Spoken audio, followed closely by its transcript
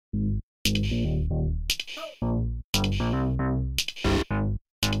The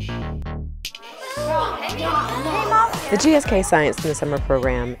GSK Science in the Summer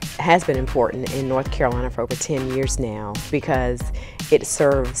program has been important in North Carolina for over 10 years now because it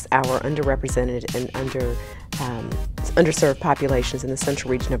serves our underrepresented and underserved populations in the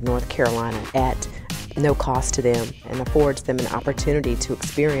central region of North Carolina at no cost to them and affords them an opportunity to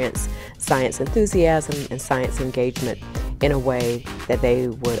experience science enthusiasm and science engagement in a way that they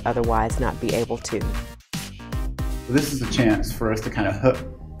would otherwise not be able to. This is a chance for us to kind of hook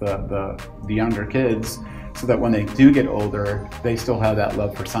the younger kids so that when they do get older, they still have that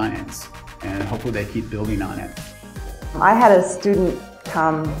love for science, and hopefully they keep building on it. I had a student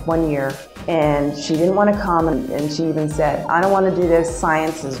come one year and she didn't want to come, and she even said, "I don't want to do this,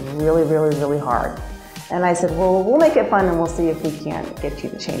 science is really, really, really hard." And I said, "Well, we'll make it fun and we'll see if we can't get you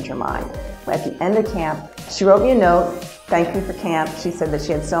to change your mind." At the end of camp, she wrote me a note, thank you for camp. She said that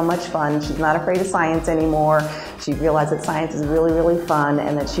she had so much fun, she's not afraid of science anymore. She realized that science is really, really fun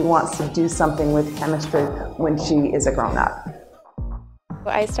and that she wants to do something with chemistry when she is a grown-up.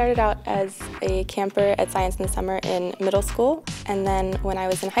 I started out as a camper at Science in the Summer in middle school, and then when I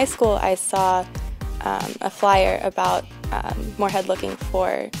was in high school I saw a flyer about Morehead looking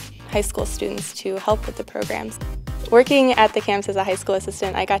for high school students to help with the programs. Working at the camps as a high school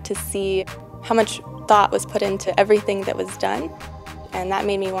assistant, I got to see how much thought was put into everything that was done, and that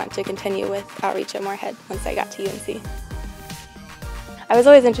made me want to continue with outreach at Morehead once I got to UNC. I was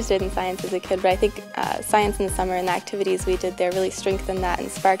always interested in science as a kid, but I think Science in the Summer and the activities we did there really strengthened that and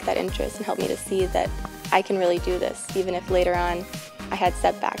sparked that interest and helped me to see that I can really do this. Even if later on I had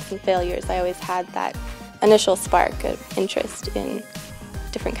setbacks and failures, I always had that initial spark of interest in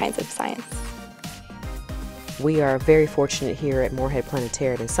different kinds of science. We are very fortunate here at Morehead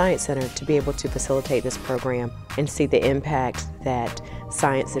Planetarium Science Center to be able to facilitate this program and see the impact that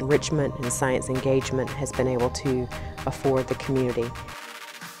science enrichment and science engagement has been able to afford the community.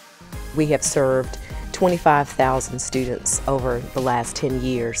 We have served 25,000 students over the last 10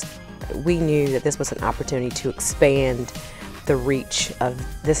 years. We knew that this was an opportunity to expand the reach of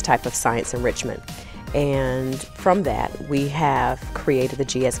this type of science enrichment. And from that, we have created the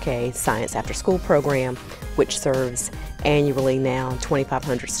GSK Science After School program, which serves annually now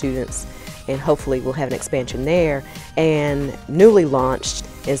 2,500 students, and hopefully we'll have an expansion there. And newly launched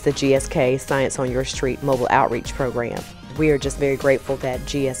is the GSK Science on Your Street mobile outreach program. We are just very grateful that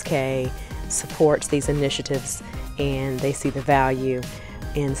GSK supports these initiatives and they see the value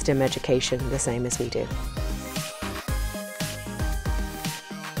in STEM education the same as we do.